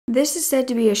This is said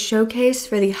to be a showcase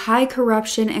for the high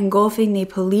corruption engulfing the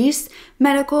police,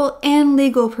 medical, and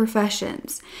legal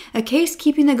professions. A case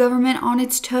keeping the government on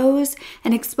its toes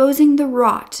and exposing the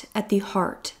rot at the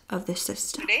heart of the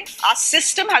system. Today, our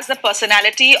system has the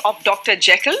personality of Dr.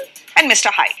 Jekyll and Mr.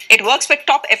 Hyde. It works with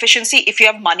top efficiency if you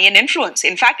have money and influence.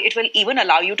 In fact, it will even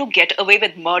allow you to get away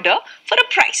with murder for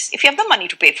a price if you have the money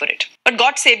to pay for it. But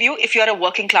God save you if you are a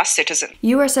working class citizen.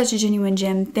 You are such a genuine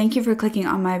gem. Thank you for clicking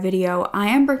on my video. I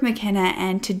am Brooke Mckenna,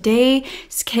 and today's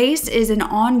case is an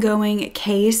ongoing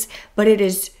case, but it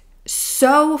is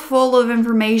so full of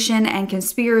information and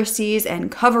conspiracies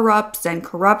and cover-ups and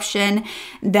corruption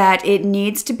that it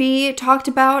needs to be talked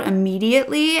about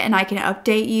immediately, and I can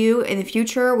update you in the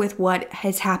future with what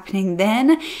is happening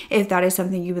then if that is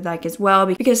something you would like as well,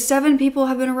 because 7 people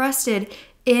have been arrested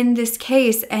in this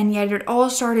case, and yet it all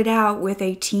started out with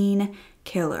a teen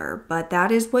killer. But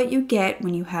that is what you get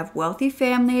when you have wealthy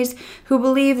families who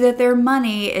believe that their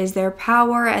money is their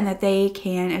power and that they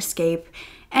can escape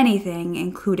anything,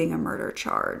 including a murder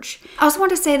charge. I also want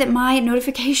to say that my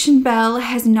notification bell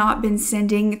has not been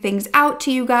sending things out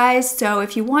to you guys, so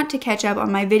if you want to catch up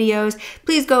on my videos,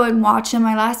 please go and watch them.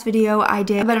 My last video I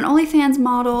did about an OnlyFans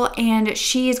model, and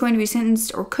she is going to be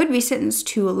sentenced, or could be sentenced,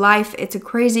 to life. It's a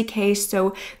crazy case,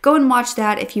 so go and watch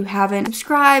that if you haven't.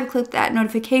 Subscribe, click that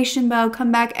notification bell, come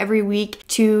back every week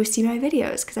to see my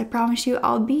videos, because I promise you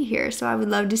I'll be here, so I would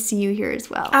love to see you here as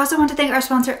well. I also want to thank our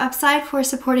sponsor Upside for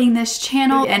supporting this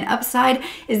channel. And Upside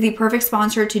is the perfect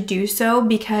sponsor to do so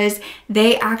because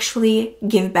they actually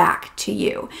give back to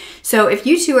you. So if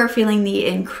you too are feeling the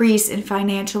increase in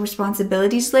financial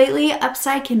responsibilities lately,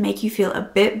 Upside can make you feel a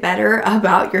bit better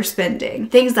about your spending.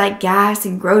 Things like gas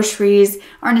and groceries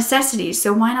are necessities,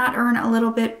 so why not earn a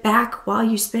little bit back while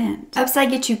you spend?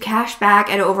 Upside gets you cash back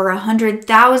at over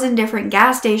 100,000 different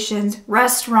gas stations,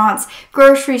 restaurants,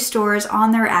 grocery stores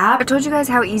on their app. I told you guys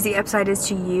how easy Upside is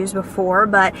to use before,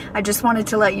 but I just wanted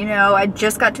to let you know I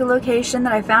just got to a location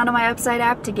that I found on my Upside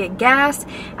app to get gas.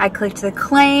 I clicked the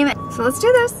claim, so let's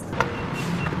do this.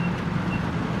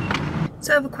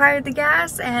 So I've acquired the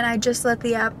gas and I just let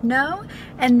the app know,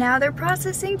 and now they're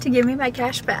processing to give me my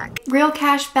cash back. Real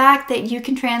cash back that you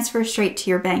can transfer straight to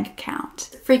your bank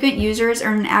account. Frequent users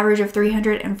earn an average of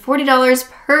 $340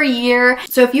 per year.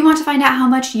 So if you want to find out how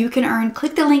much you can earn,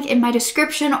 click the link in my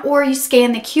description, or you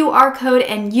scan the QR code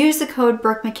and use the code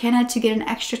Brooke Mckenna to get an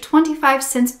extra 25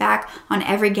 cents back on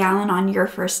every gallon on your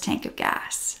first tank of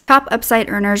gas. Top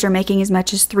Upside earners are making as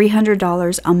much as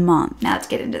 $300 a month. Now let's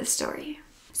get into the story.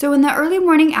 So in the early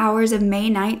morning hours of May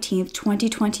 19th,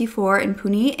 2024 in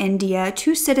Pune, India,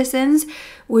 2 citizens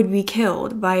would be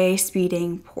killed by a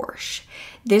speeding Porsche.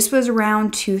 This was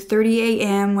around 2:30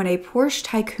 a.m. when a Porsche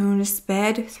Tycoon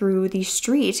sped through the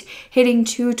street, hitting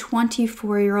 2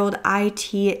 24-year-old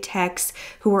IT techs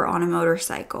who were on a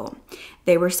motorcycle.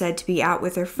 They were said to be out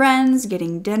with their friends,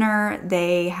 getting dinner.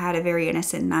 They had a very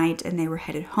innocent night and they were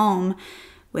headed home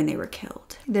when they were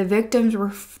killed. The victims were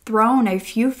thrown a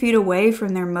few feet away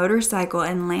from their motorcycle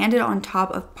and landed on top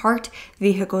of parked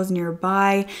vehicles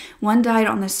nearby. One died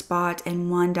on the spot and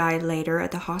one died later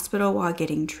at the hospital while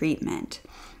getting treatment.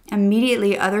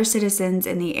 Immediately, other citizens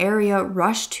in the area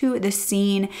rushed to the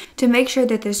scene to make sure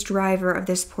that this driver of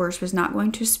this Porsche was not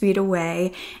going to speed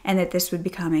away and that this would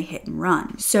become a hit and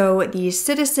run. So these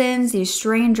citizens, these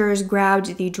strangers,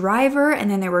 grabbed the driver,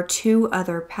 and then there were 2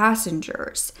 other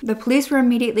passengers. The police were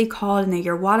immediately called, and the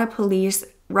Yerwada police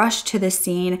rushed to the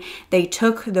scene. They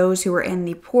took those who were in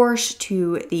the Porsche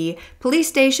to the police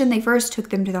station. They first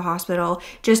took them to the hospital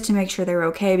just to make sure they were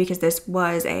okay, because this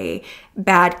was a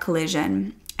bad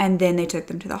collision. And then they took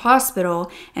them to the hospital,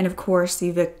 and of course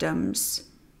the victims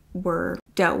were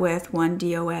dealt with. 1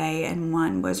 DOA and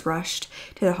 1 was rushed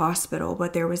to the hospital,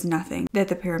 but there was nothing that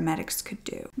the paramedics could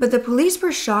do. But the police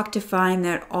were shocked to find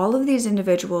that all of these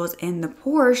individuals in the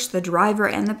Porsche, the driver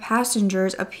and the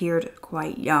passengers, appeared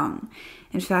quite young.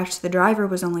 In fact, the driver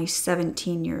was only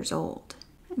 17 years old.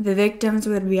 The victims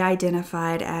would be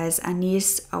identified as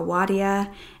Anis Awadia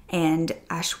and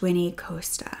Ashwini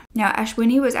Costa. Now,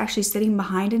 Ashwini was actually sitting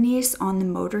behind Anis on the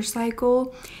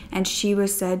motorcycle, and she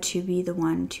was said to be the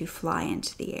one to fly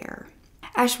into the air.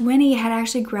 Ashwini had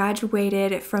actually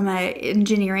graduated from an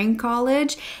engineering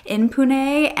college in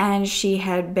Pune, and she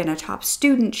had been a top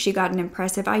student. She got an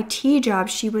impressive IT job.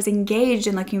 She was engaged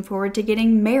and looking forward to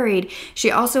getting married.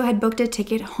 She also had booked a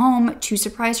ticket home to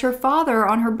surprise her father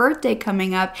on her birthday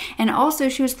coming up, and also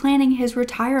she was planning his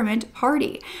retirement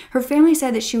party. Her family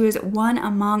said that she was one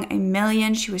among a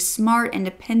million. She was smart,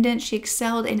 independent, she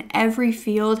excelled in every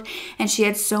field, and she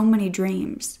had so many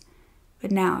dreams.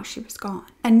 but now she was gone.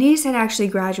 Anis had actually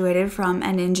graduated from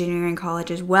an engineering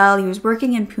college as well. He was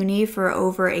working in Pune for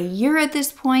over a year at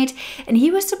this point, and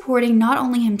he was supporting not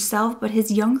only himself, but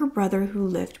his younger brother who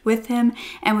lived with him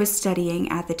and was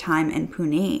studying at the time in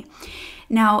Pune.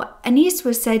 Now, Anis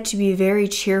was said to be very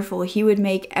cheerful. He would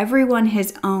make everyone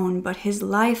his own, but his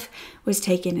life was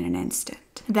taken in an instant.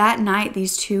 That night,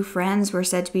 these two friends were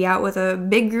said to be out with a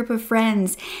big group of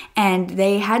friends, and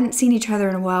they hadn't seen each other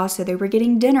in a while, so they were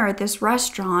getting dinner at this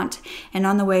restaurant, and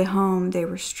on the way home, they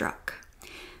were struck.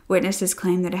 Witnesses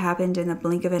claim that it happened in the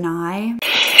blink of an eye.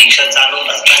 रिक्षा चालवत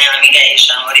असताना आम्ही काय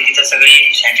शनिवारी तिथं सगळे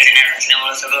Saturday night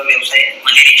असल्यामुळे सगळं व्यवसाय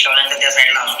म्हणजे रिक्षावाल्यांचा त्या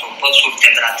साईडला असतो, पग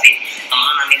सुटतात रात्री,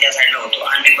 म्हणून आम्ही त्या साईडला होतो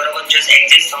आणि बरोबर जस्ट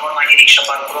एक्झॅक्ट समोर माझी रिक्षा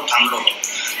पार्क करून थांबलो होतो.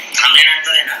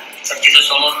 थांबल्यानंतर आहे ना तर तिथं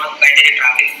समोरनं काहीतरी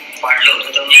ट्रॅफिक वाढलं होतं,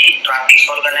 तर मी ट्रॅफिक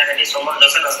सॉल्व्ह करण्यासाठी समोर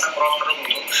जसं रस्ता क्रॉस करत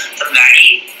होतो तर गाडी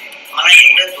मला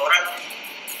एवढ्या जोरात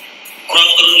क्रॉस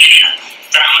करून गेली ना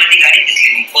तर आम्हाला ती गाडी दिसली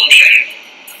नाही, कोणती गाडी.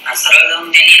 सरळ जाऊन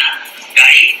त्यांनी ना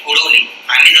गाडी उडवली.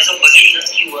 आम्ही जसं बघितलं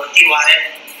की वरती वाऱ्यात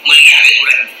मुलगी हवेत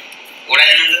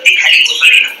उडाल्यानंतर ती खाली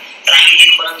कोसळली ना तर आम्ही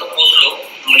तिथपर्यंत पोहोचलो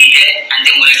मुलीचे आणि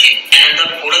त्या मुलाचे. त्यानंतर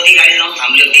पुढं ती गाडी जाऊन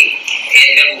थांबली होती.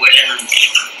 एअरबॅग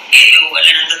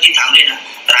उघडल्यानंतर ती थांबली ना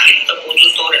तर आम्ही तिथं पोहोचलो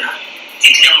तोवर ना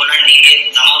तिथल्या मुलांनी जे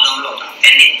जमवला होता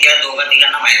त्यांनी त्या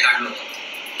तिघांना बाहेर काढलं होतं.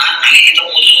 आम्ही तिथं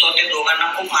पोहोचलो ते दोघांना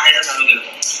खूप मारायला चालू केलं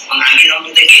होतं. मग आम्ही जाऊन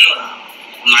तिथे गेलो ना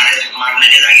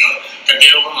मारण्याच्या जागेवर तर ते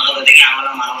लोक म्हणत होते की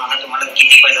आम्हाला मारू नका, तुम्हाला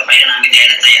किती पैसा पाहिजे आम्ही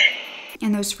द्यायला तयार.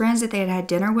 And those friends that they had had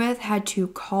dinner with had to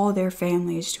call their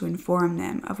families to inform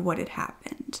them of what had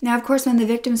happened. Now, of course, when the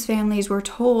victims' families were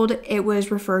told, it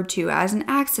was referred to as an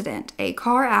accident, a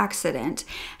car accident.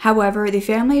 However, the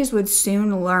families would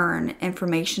soon learn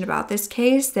information about this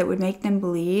case that would make them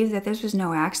believe that this was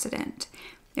no accident.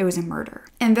 It was a murder.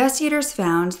 Investigators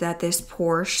found that this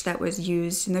Porsche that was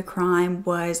used in the crime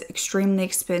was extremely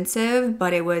expensive,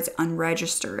 but it was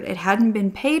unregistered. It hadn't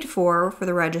been paid for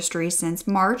the registry since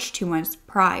March, 2 months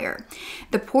prior.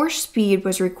 The Porsche speed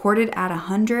was recorded at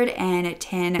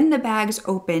 110 and the bags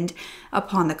opened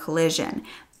upon the collision.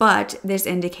 But this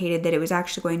indicated that it was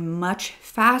actually going much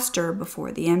faster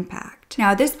before the impact.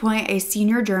 Now, at this point, a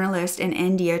senior journalist in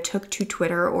India took to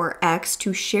Twitter, or X,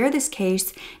 to share this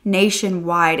case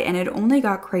nationwide, and it only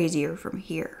got crazier from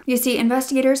here. You see,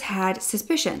 investigators had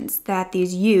suspicions that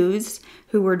these youths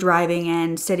who were driving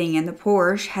and sitting in the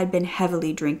Porsche had been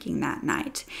heavily drinking that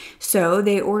night. So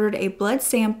they ordered a blood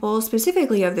sample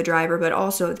specifically of the driver, but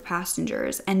also of the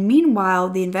passengers. And meanwhile,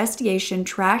 the investigation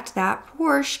tracked that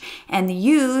Porsche and the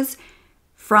youths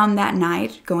from that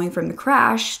night, going from the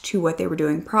crash to what they were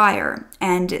doing prior.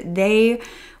 And they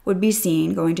would be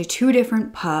seen going to 2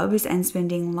 different pubs and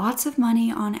spending lots of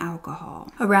money on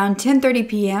alcohol. Around 10:30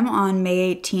 p.m. on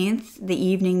May 18th, the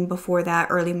evening before that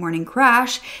early morning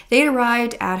crash, they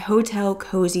arrived at Hotel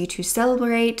Cozy to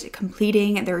celebrate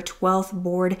completing their 12th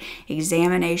board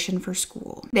examination for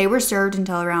school. They were served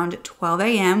until around 12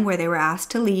 a.m. where they were asked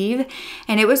to leave,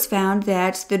 and it was found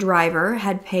that the driver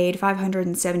had paid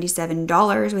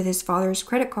 $577 with his father's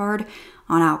credit card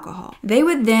on alcohol. They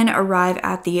would then arrive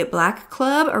at the Black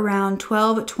Club around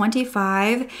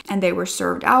 12:25, and they were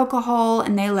served alcohol,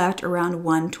 and they left around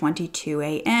 1:22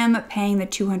 a.m., paying the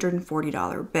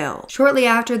 $240 bill. Shortly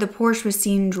after, the Porsche was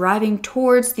seen driving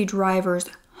towards the driver's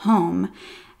home,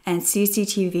 and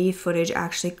CCTV footage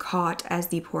actually caught as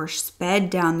the Porsche sped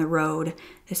down the road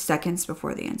the seconds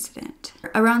before the incident.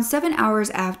 Around 7 hours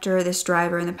after this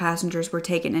driver and the passengers were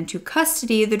taken into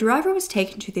custody, the driver was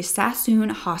taken to the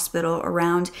Sassoon Hospital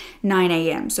around 9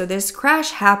 a.m. So this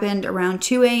crash happened around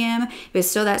 2 a.m. It was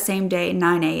still that same day,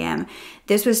 9 a.m.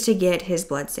 This was to get his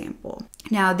blood sample.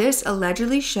 Now, this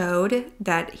allegedly showed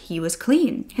that he was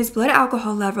clean. His blood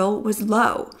alcohol level was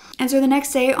low. And so the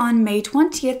next day, on May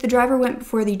 20th, the driver went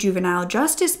before the Juvenile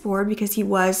Justice Board because he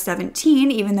was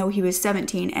 17, even though he was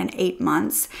 17 and 8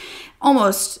 months,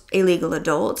 almost a legal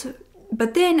adult.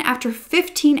 But then, after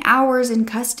 15 hours in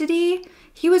custody,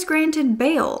 he was granted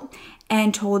bail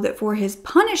and told that for his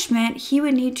punishment, he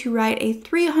would need to write a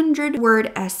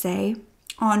 300-word essay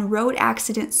on road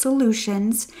accident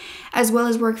solutions, as well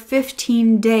as work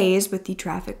 15 days with the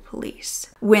traffic police.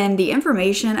 When the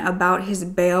information about his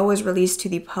bail was released to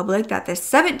the public that the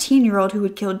 17-year-old who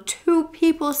had killed 2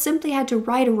 people simply had to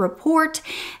write a report,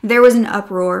 there was an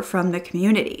uproar from the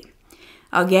community.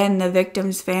 Again, the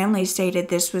victim's family stated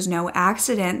this was no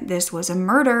accident, this was a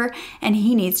murder, and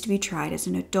he needs to be tried as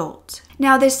an adult.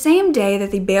 Now, the same day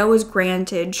that the bail was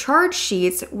granted, charge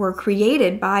sheets were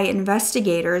created by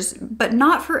investigators, but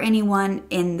not for anyone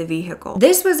in the vehicle.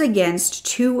 This was against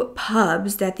 2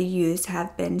 pubs that the youths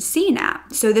have been seen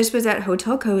at. So this was at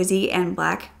Hotel Cozy and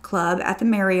Black club at the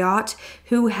Marriott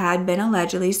who had been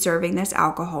allegedly serving this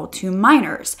alcohol to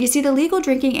minors. You see, the legal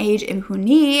drinking age in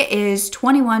Pune is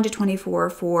 21 to 24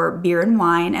 for beer and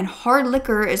wine, and hard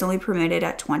liquor is only permitted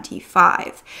at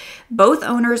 25. Both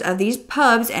owners of these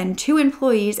pubs and 2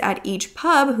 employees at each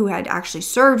pub who had actually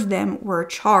served them were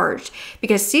charged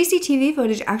because CCTV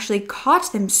footage actually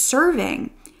caught them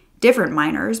serving different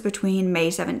minors between May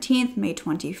 17th, May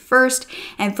 21st,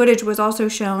 and footage was also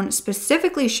shown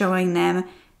specifically showing them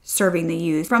serving the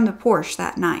youth from the Porsche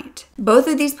that night. Both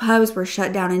of these pubs were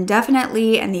shut down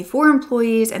indefinitely, and the 4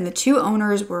 employees and the 2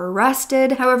 owners were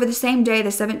arrested. However, the same day, the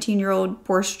 17-year-old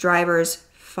Porsche driver's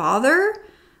father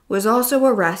was also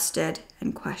arrested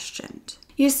and questioned.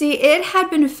 You see, it had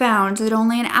been found that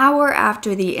only an hour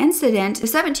after the incident, the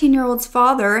 17-year-old's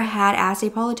father had asked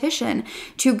a politician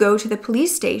to go to the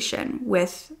police station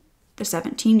with the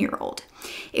 17-year-old.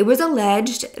 It was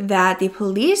alleged that the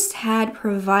police had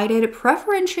provided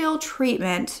preferential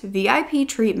treatment, VIP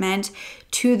treatment,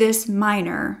 to this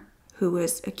minor who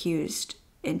was accused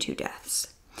in 2 deaths.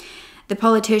 The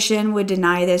politician would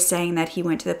deny this, saying that he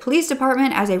went to the police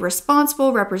department as a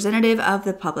responsible representative of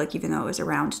the public, even though it was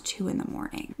around 2 in the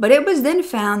morning. But it was then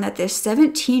found that this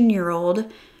 17-year-old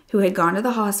who had gone to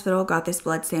the hospital got this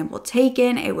blood sample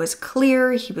taken. It was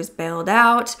clear he was bailed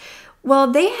out.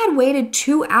 Well, they had waited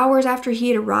 2 hours after he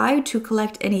had arrived to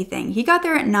collect anything. He got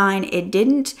there at 9. It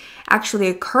didn't actually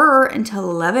occur until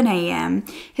 11 a.m.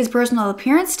 His personal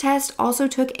appearance test also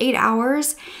took 8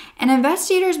 hours, and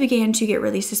investigators began to get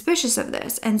really suspicious of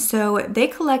this. And so they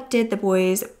collected the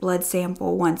boy's blood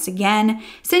sample once again,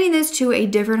 sending this to a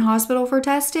different hospital for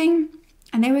testing,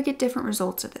 and they would get different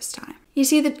results at this time. You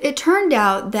see, it turned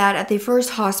out that at the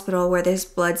first hospital where this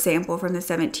blood sample from the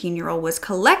 17-year-old was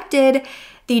collected,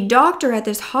 the doctor at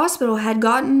this hospital had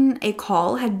gotten a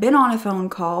call, had been on a phone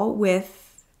call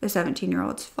with the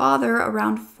 17-year-old's father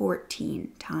around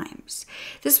 14 times.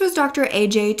 This was Dr.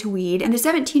 A.J. Tweed, and the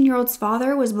 17-year-old's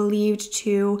father was believed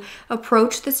to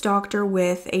approach this doctor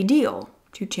with a deal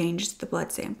to change the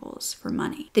blood samples for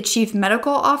money. The chief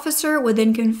medical officer would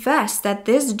then confess that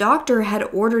this doctor had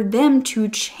ordered them to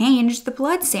change the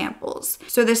blood samples.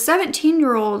 So the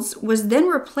 17-year-old's was then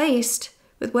replaced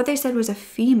with what they said was a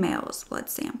female's blood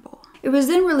sample. It was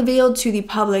then revealed to the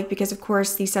public because, of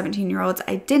course, the 17-year-old's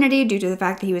identity, due to the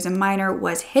fact that he was a minor,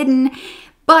 was hidden,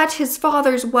 but his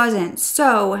father's wasn't.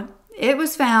 So it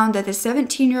was found that the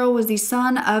 17-year-old was the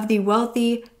son of the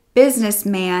wealthy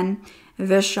businessman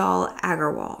Vishal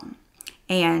Agarwal,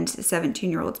 and the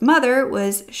 17-year-old's mother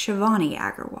was Shivani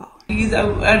Agarwal. Please,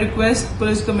 I request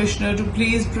Police Commissioner to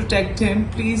please protect him.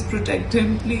 Please protect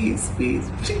him. Please, please,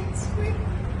 please, please.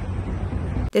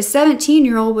 The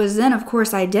 17-year-old was then, of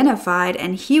course, identified,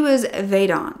 and he was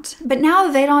Vedant. But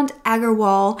now Vedant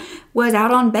Agarwal was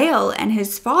out on bail, and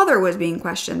his father was being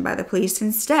questioned by the police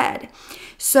instead.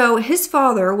 So his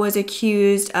father was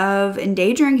accused of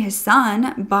endangering his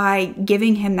son by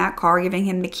giving him that car, giving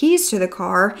him the keys to the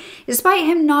car, despite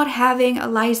him not having a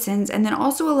license, and then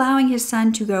also allowing his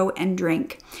son to go and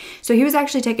drink. So he was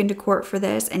actually taken to court for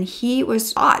this, and he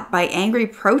was fought by angry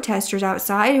protesters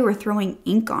outside who were throwing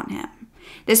ink on him.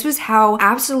 This was how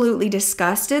absolutely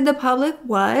disgusted the public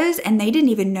was, and they didn't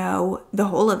even know the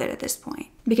whole of it at this point.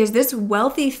 Because this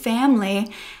wealthy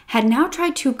family had now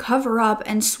tried to cover up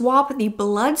and swap the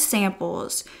blood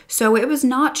samples, so it was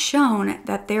not shown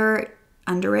that their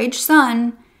underage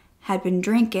son had been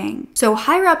drinking. So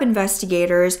higher up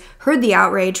investigators heard the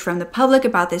outrage from the public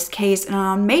about this case, and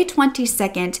on May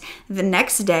 22nd, the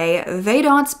next day,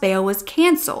 Vedant's bail was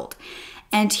canceled,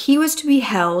 and he was to be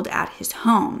held at his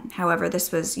home. However,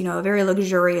 this was, a very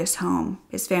luxurious home.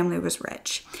 His family was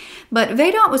rich. But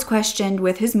Vedant was questioned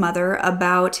with his mother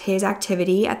about his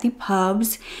activity at the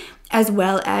pubs, as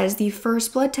well as the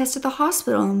first blood test at the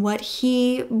hospital and what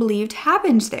he believed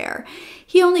happened there.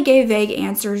 He only gave vague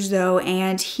answers though,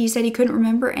 and he said he couldn't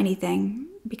remember anything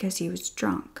because he was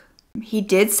drunk. He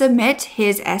did submit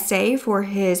his essay for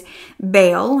his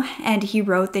bail, and he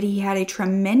wrote that he had a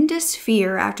tremendous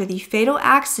fear after the fatal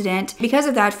accident. Because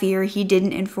of that fear, he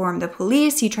didn't inform the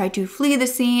police. He tried to flee the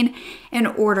scene in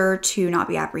order to not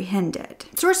be apprehended.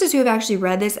 Sources who have actually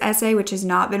read this essay, which has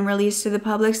not been released to the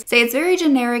public, say it's very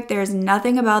generic. There's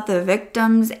nothing about the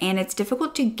victims, and it's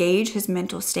difficult to gauge his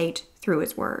mental state through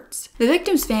his words. The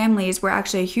victims' families were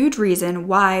actually a huge reason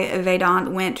why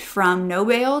Vedant went from no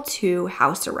bail to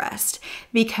house arrest,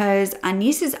 because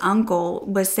Anis's uncle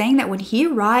was saying that when he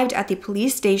arrived at the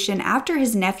police station after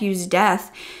his nephew's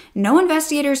death, No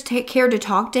investigators cared to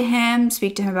talk to him,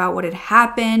 speak to him about what had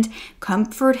happened,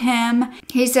 comfort him.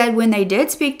 He said when they did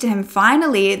speak to him,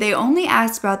 finally, they only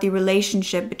asked about the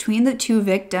relationship between the two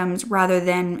victims rather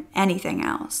than anything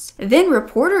else. Then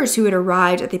reporters who had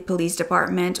arrived at the police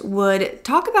department would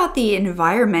talk about the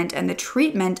environment and the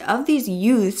treatment of these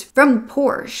youths from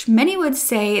Porsche. Many would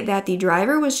say that the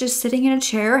driver was just sitting in a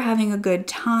chair having a good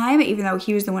time, even though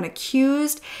he was the one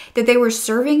accused, that they were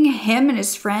serving him and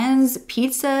his friends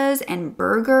pizzas and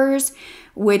burgers,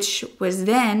 which was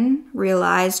then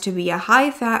realized to be a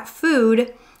high-fat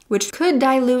food, which could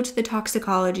dilute the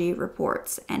toxicology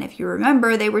reports. And if you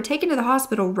remember, they were taken to the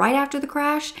hospital right after the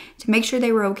crash to make sure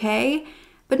they were okay,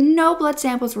 but no blood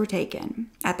samples were taken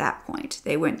at that point.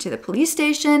 They went to the police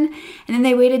station, and then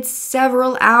they waited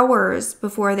several hours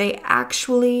before they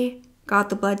actually got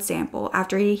the blood sample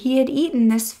after he had eaten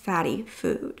this fatty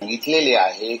food. सांगितलेले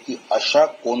आहे की अशा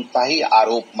कोणताही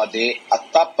आरोपमध्ये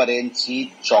आतापर्यंतची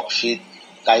चौकशीत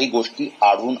काही गोष्टी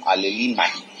आढळून आलेली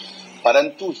नाही,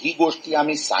 परंतु ही गोष्टी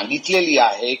आम्ही सांगितलेली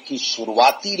आहे की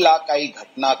सुरुवातीला काही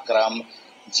घटनाक्रम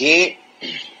जे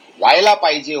व्हायला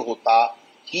पाहिजे होता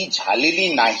ही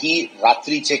झालेली नाही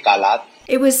रात्रीचे काळात.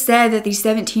 It was said that the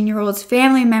 17-year-old's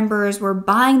family members were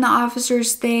buying the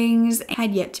officers things and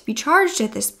had yet to be charged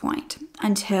at this point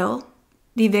until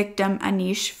the victim,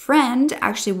 Anish's friend,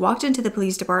 actually walked into the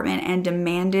police department and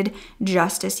demanded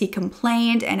justice. He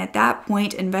complained, and at that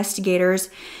point, investigators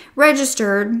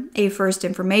registered a first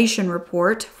information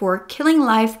report for killing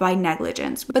life by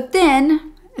negligence. But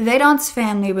then Vedant's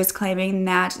family was claiming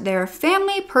that their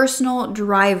family personal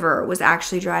driver was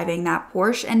actually driving that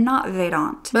Porsche and not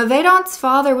Vedant. But Vedant's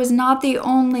father was not the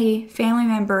only family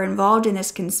member involved in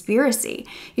this conspiracy.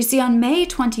 You see, on May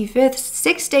 25th,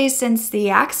 6 days since the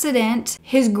accident,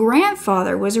 his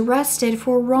grandfather was arrested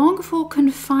for wrongful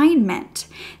confinement.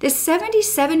 This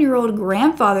 77-year-old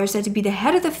grandfather, said to be the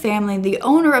head of the family, the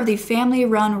owner of the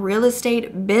family-run real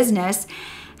estate business,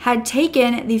 had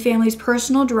taken the family's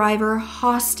personal driver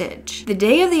hostage. The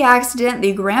day of the accident,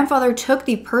 the grandfather took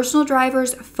the personal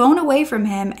driver's phone away from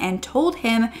him and told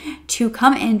him to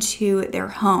come into their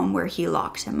home, where he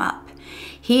locked him up.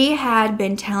 He had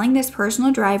been telling this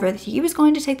personal driver that he was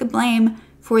going to take the blame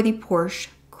for the Porsche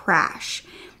crash,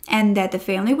 and that the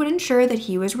family would ensure that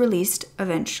he was released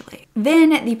eventually.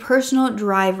 Then the personal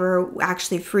driver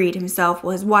actually freed himself.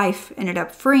 Well, his wife ended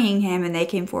up freeing him, and they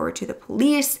came forward to the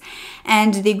police,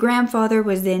 and the grandfather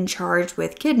was then charged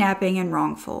with kidnapping and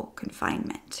wrongful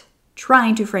confinement,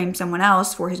 trying to frame someone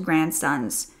else for his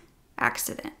grandson's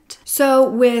accident. So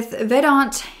with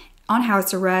Vedant on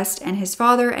house arrest and his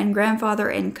father and grandfather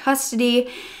in custody,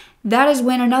 that is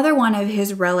when another one of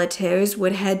his relatives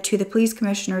would head to the police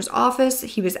commissioner's office.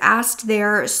 He was asked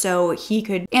there so he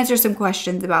could answer some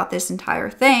questions about this entire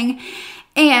thing.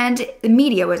 And the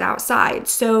media was outside.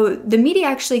 So the media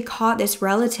actually caught this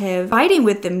relative fighting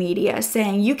with the media,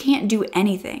 saying, "You can't do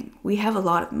anything. We have a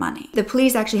lot of money." The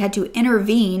police actually had to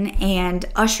intervene and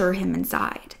usher him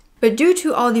inside. But due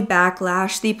to all the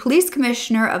backlash, the police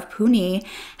commissioner of Pune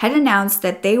had announced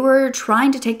that they were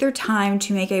trying to take their time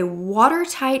to make a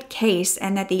watertight case,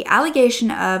 and that the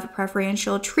allegation of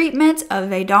preferential treatment of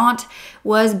Vedant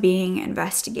was being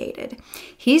investigated.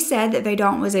 He said that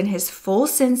Vedant was in his full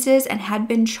senses and had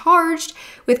been charged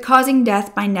with causing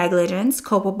death by negligence,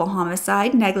 culpable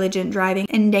homicide, negligent driving,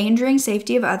 endangering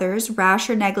safety of others, rash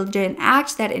or negligent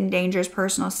act that endangers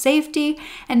personal safety,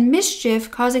 and mischief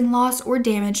causing loss or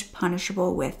damage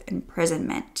punishable with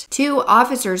imprisonment. 2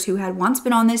 officers who had once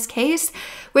been on this case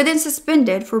were then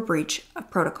suspended for breach of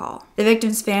protocol. The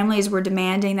victims' families were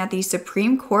demanding that the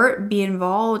Supreme Court be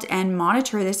involved and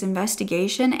monitor this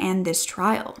investigation and this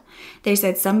trial. They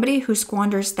said somebody who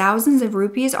squanders thousands of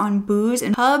rupees on booze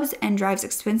and pubs and drives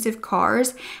expensive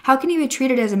cars, how can he be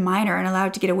treated as a minor and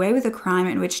allowed to get away with a crime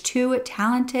in which 2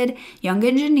 talented young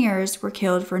engineers were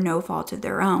killed for no fault of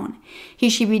their own? He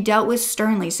should be dealt with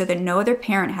sternly so that no other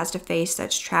parent has to face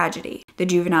such tragedy. The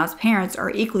juvenile's parents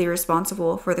are equally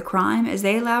responsible for the crime, as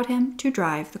they allowed him to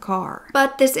drive the car.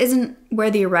 But this isn't where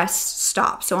the arrests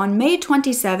stop. So on May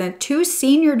 27th, 2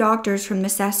 senior doctors from the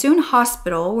Sassoon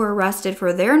Hospital were arrested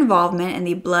for their involvement in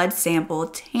the blood sample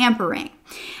tampering,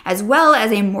 as well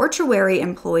as a mortuary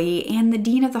employee and the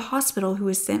dean of the hospital, who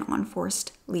was sent on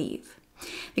forced leave.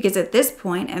 Because at this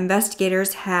point,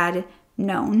 investigators had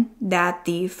known that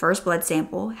the first blood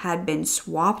sample had been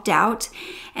swapped out,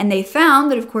 and they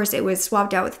found that, of course, it was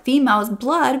swapped out with female's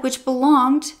blood, which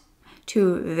belonged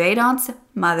to Vedant's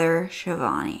mother,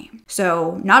 Shivani.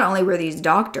 So not only were these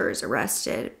doctors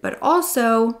arrested, but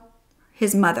also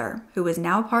his mother, who was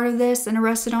now part of this and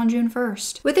arrested on June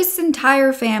 1st. With this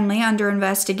entire family under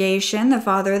investigation, the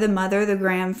father, the mother, the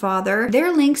grandfather,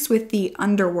 their links with the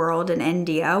underworld in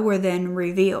India were then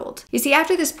revealed. You see,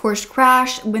 after this Porsche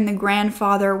crash, when the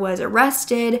grandfather was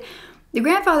arrested, the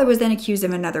grandfather was then accused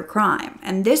of another crime,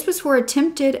 and this was for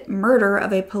attempted murder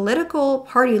of a political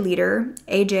party leader,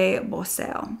 A.J.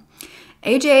 Bosale.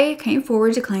 AJ came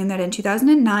forward to claim that in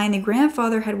 2009, the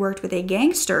grandfather had worked with a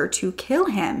gangster to kill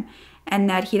him and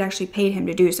that he'd actually paid him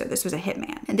to do so. This was a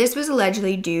hitman. And this was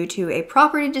allegedly due to a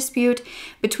property dispute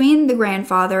between the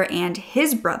grandfather and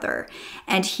his brother.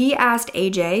 And he asked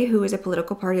AJ, who was a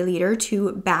political party leader,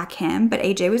 to back him, but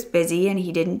AJ was busy and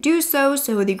he didn't do so.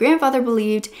 So the grandfather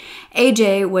believed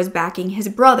AJ was backing his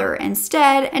brother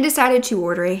instead and decided to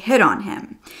order a hit on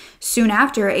him. Soon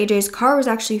after, AJ's car was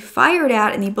actually fired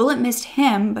at and the bullet missed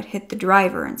him but hit the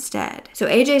driver instead. So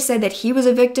AJ said that he was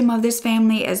a victim of this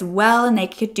family as well and they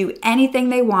could do anything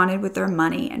they wanted with their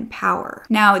money and power.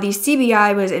 Now, the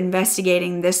CBI was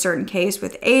investigating this certain case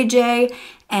with AJ,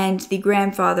 and the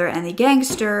grandfather and the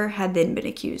gangster had then been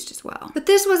accused as well. But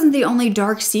this wasn't the only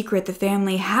dark secret the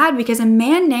family had, because a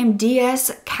man named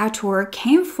D.S. Katur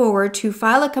came forward to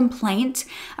file a complaint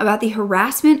about the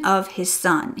harassment of his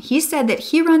son. He said that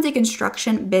he runs a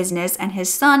construction business and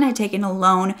his son had taken a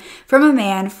loan from a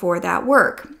man for that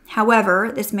work.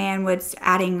 However, this man was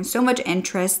adding so much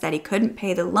interest that he couldn't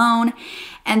pay the loan,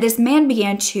 and this man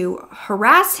began to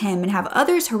harass him and have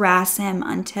others harass him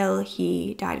until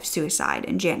he died of suicide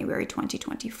in January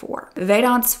 2024.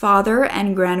 Vedant's father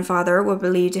and grandfather were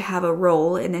believed to have a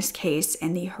role in this case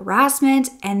in the harassment,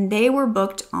 and they were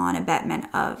booked on abetment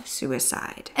of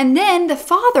suicide. And then the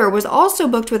father was also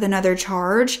booked with another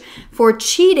charge for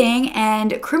cheating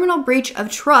and criminal breach of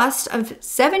trust of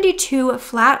 72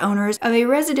 flat owners of a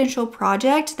residential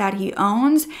project that he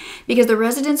owns, because the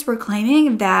residents were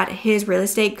claiming that his real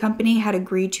estate company had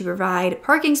agreed to provide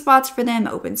parking spots for them,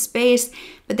 open space,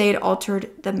 but they had altered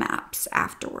the maps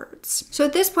afterwards. So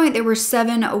at this point, there were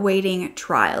 7 awaiting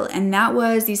trial, and that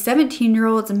was the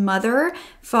 17-year-old's mother,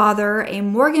 father, a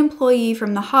morgue employee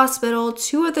from the hospital,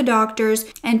 2 of the doctors,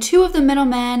 and 2 of the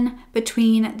middlemen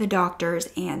between the doctors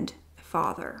and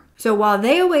father. So while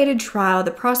they awaited trial,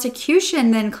 the prosecution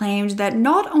then claimed that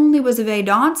not only was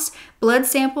Vedant's blood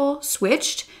sample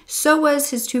switched, so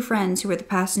was his 2 friends who were the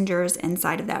passengers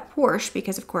inside of that Porsche,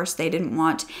 because of course they didn't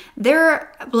want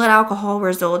their blood alcohol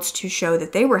results to show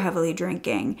that they were heavily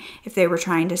drinking if they were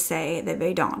trying to say that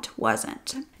Vedant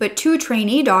wasn't. But 2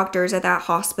 trainee doctors at that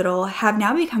hospital have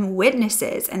now become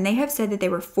witnesses, and they have said that they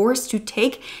were forced to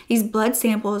take these blood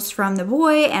samples from the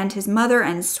boy and his mother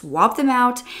and swap them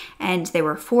out, and they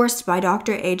were forced by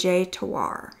Dr. A.J.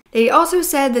 Tawar. They also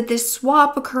said that this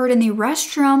swap occurred in the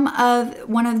restroom of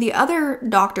one of the other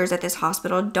doctors at this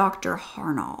hospital, Dr.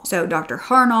 Harnall. So Dr.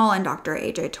 Harnall and Dr.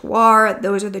 A.J. Tawar,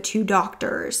 those are the 2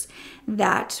 doctors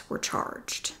that were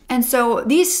charged. And so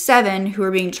these 7 who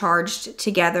are being charged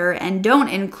together, and don't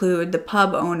include the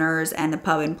pub owners and the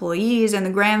pub employees and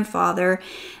the grandfather,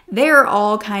 they're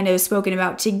all kind of spoken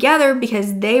about together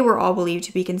because they were all believed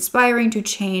to be conspiring to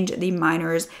change the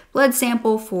minor's blood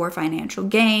sample for financial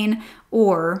gain,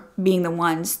 or being the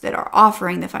ones that are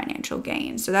offering the financial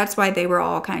gain. So that's why they were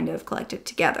all kind of collected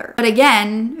together. But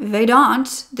again,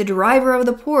 Vedant, the driver of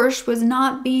the Porsche, was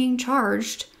not being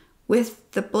charged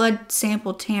with the blood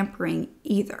sample tampering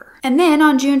either. And then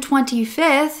on June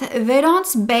 25th,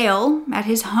 Vedant's bail at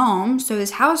his home, so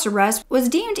his house arrest, was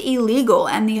deemed illegal,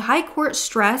 and the High Court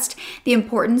stressed the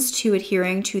importance to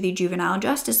adhering to the juvenile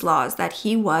justice laws, that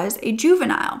he was a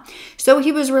juvenile. So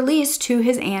he was released to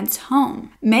his aunt's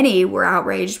home. Many were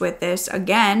outraged with this,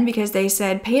 again, because they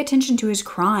said, pay attention to his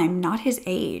crime, not his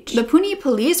age. The Pune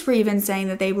police were even saying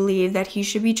that they believed that he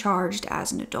should be charged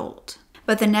as an adult.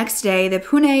 But the next day, the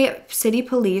Pune City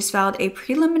Police filed a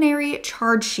preliminary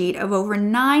charge sheet of over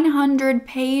 900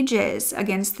 pages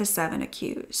against the 7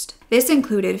 accused. This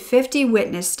included 50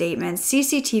 witness statements,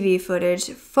 CCTV footage,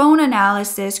 phone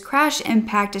analysis, crash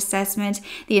impact assessment,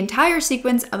 the entire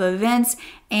sequence of events,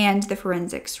 and the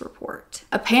forensics report.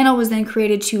 A panel was then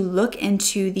created to look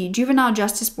into the Juvenile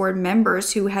Justice Board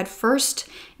members who had first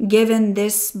given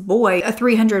this boy a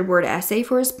 300-word essay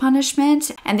for his punishment,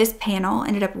 and this panel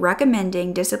ended up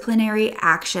recommending disciplinary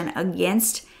action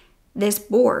against this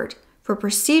board for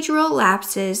procedural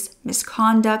lapses,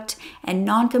 misconduct, and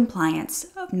non-compliance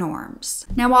of norms.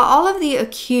 Now, while all of the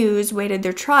accused waited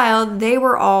their trial, they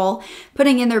were all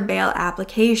putting in their bail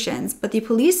applications, but the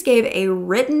police gave a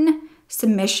written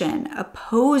submission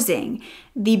opposing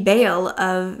the bail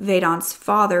of Vedant's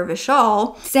father,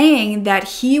 Vishal, saying that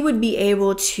he would be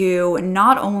able to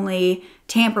not only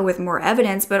tamper with more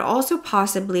evidence, but also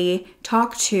possibly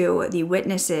talk to the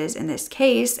witnesses in this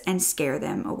case and scare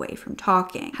them away from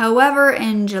talking. However,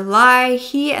 in July,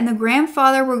 he and the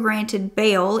grandfather were granted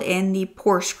bail in the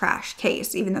Porsche crash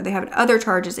case, even though they have other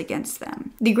charges against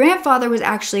them. The grandfather was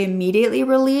actually immediately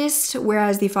released,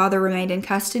 whereas the father remained in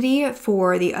custody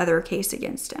for the other case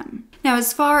against him. Now,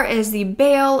 as far as the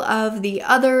bail of the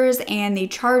others and the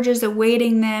charges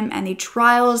awaiting them and the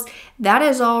trials, that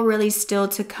is all really still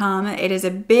to come. It is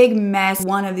a big mess,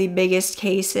 one of the biggest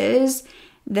cases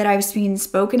that I've seen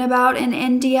spoken about in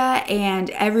India, and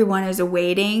everyone is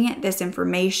awaiting this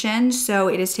information, so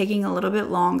it is taking a little bit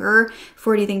longer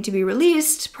for anything to be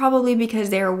released, probably because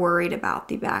they are worried about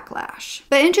the backlash.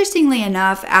 But interestingly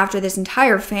enough, after this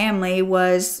entire family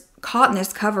was caught in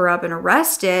this cover-up and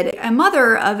arrested, a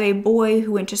mother of a boy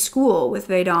who went to school with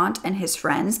Vedant and his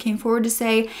friends came forward to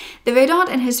say that Vedant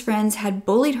and his friends had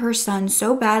bullied her son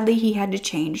so badly he had to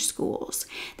change schools,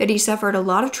 that he suffered a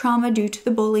lot of trauma due to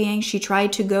the bullying. She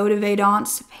tried to go to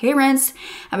Vedant's parents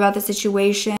about the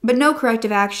situation, but no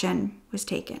corrective action was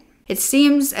taken. It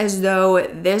seems as though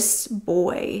this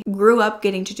boy grew up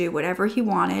getting to do whatever he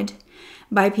wanted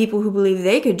by people who believed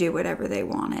they could do whatever they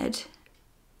wanted,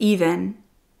 even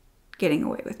getting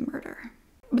away with murder.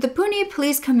 But the Pune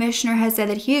police commissioner has said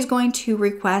that he is going to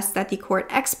request that the court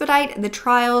expedite the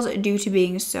trials due to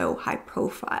being so high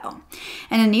profile.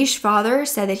 And Anish's father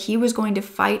said that he was going to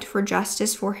fight for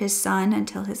justice for his son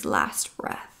until his last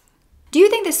breath. Do you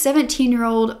think the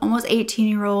 17-year-old, almost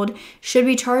 18-year-old should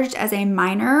be charged as a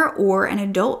minor or an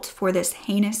adult for this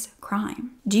heinous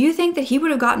crime? Do you think that he would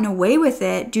have gotten away with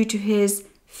it due to his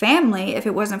family if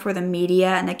it wasn't for the media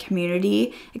and the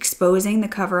community exposing the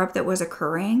cover-up that was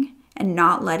occurring and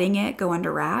not letting it go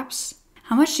under wraps?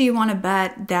 How much do you want to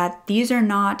bet that these are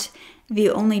not the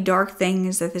only dark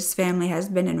things that this family has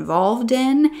been involved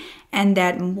in, and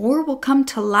that more will come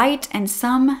to light and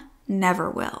some never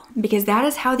will? Because that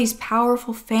is how these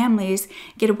powerful families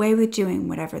get away with doing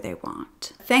whatever they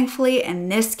want. Thankfully, in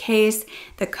this case,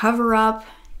 the cover-up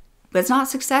was not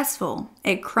successful.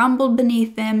 It crumbled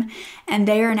beneath them, and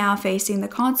they are now facing the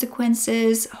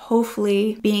consequences,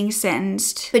 hopefully being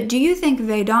sentenced. But do you think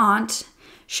Vedant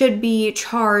should be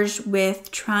charged with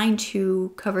trying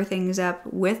to cover things up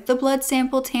with the blood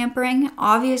sample tampering?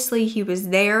 Obviously, he was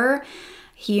there.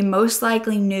 He most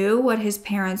likely knew what his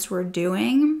parents were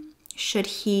doing. Should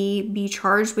he be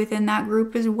charged within that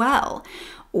group as well?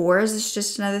 Or is this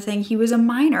just another thing? He was a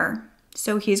minor,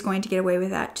 so he's going to get away with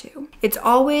that too. It's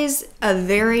always a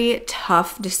very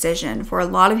tough decision for a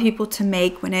lot of people to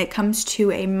make when it comes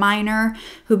to a minor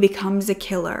who becomes a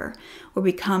killer or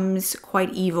becomes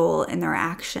quite evil in their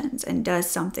actions and does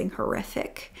something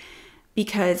horrific.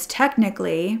 Because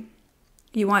technically,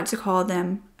 you want to call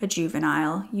them a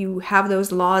juvenile. You have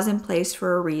those laws in place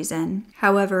for a reason.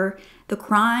 However, the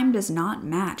crime does not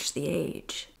match the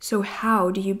age. So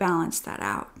how do you balance that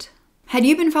out? Had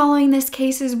you been following this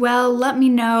case as well? Let me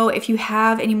know if you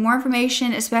have any more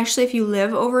information, especially if you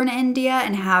live over in India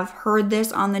and have heard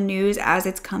this on the news as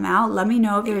it's come out. Let me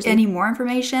know if there's any more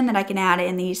information that I can add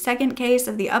in the second case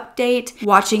of the update.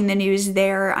 Watching the news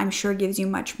there, I'm sure, gives you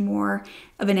much more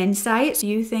of an insight. So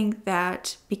you think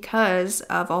that because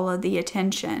of all of the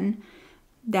attention,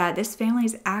 that this family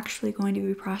is actually going to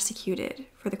be prosecuted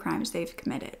for the crimes they've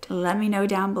committed? Let me know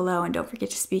down below, and don't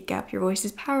forget to speak up. Your voice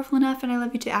is powerful enough, and I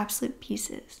love you to absolute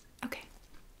pieces.